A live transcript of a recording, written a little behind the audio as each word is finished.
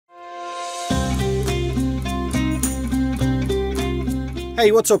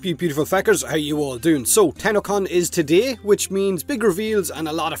Hey, what's up you beautiful feckers, how you all doing? So, Tennocon is today, which means big reveals and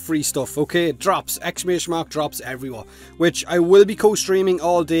a lot of free stuff, okay? It drops, exclamation mark drops everywhere, which I will be co-streaming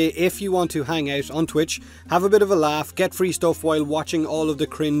all day if you want to hang out on Twitch, have a bit of a laugh, get free stuff while watching all of the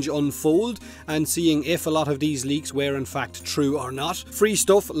cringe unfold and seeing if a lot of these leaks were in fact true or not. Free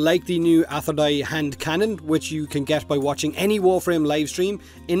stuff like the new Athodai hand cannon, which you can get by watching any Warframe livestream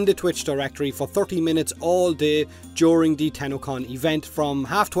in the Twitch directory for 30 minutes all day during the Tennocon event from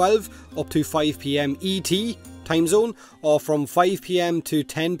 12:30 up to 5 PM ET time zone, or from 5 PM to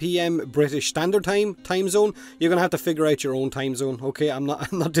 10 PM British Standard Time zone. You're gonna have to figure out your own time zone, okay? I'm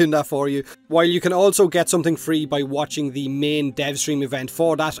not doing that for you. While you can also get something free by watching the main dev stream event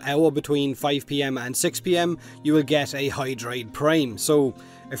for that hour between 5 PM and 6 PM, you will get a Hydroid Prime. So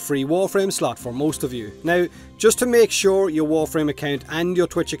a free Warframe slot for most of you. Now, just to make sure your Warframe account and your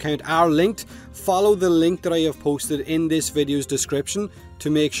Twitch account are linked, follow the link that I have posted in this video's description to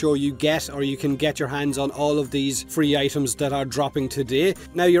make sure you get or you can get your hands on all of these free items that are dropping today.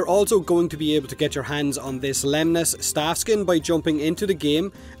 Now, you're also going to be able to get your hands on this Lemnis staff skin by jumping into the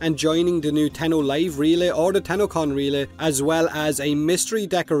game and joining the new Tenno Live relay or the Tennocon relay, as well as a mystery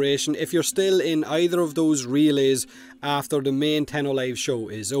decoration if you're still in either of those relays after the main Tenno Live show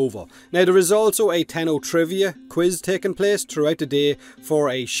is over. Now, there is also a Tenno trivia quiz taking place throughout the day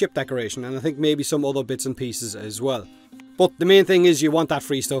for a ship decoration, and I think maybe some other bits and pieces as well. But the main thing is you want that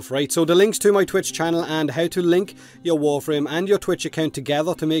free stuff, right? So the links to my Twitch channel and how to link your Warframe and your Twitch account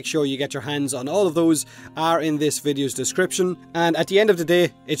together to make sure you get your hands on all of those are in this video's description. And at the end of the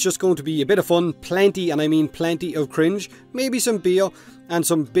day, it's just going to be a bit of fun, plenty, and I mean plenty of cringe, maybe some beer, and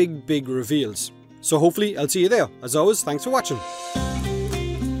some big reveals. So hopefully I'll see you there. As always, thanks for watching.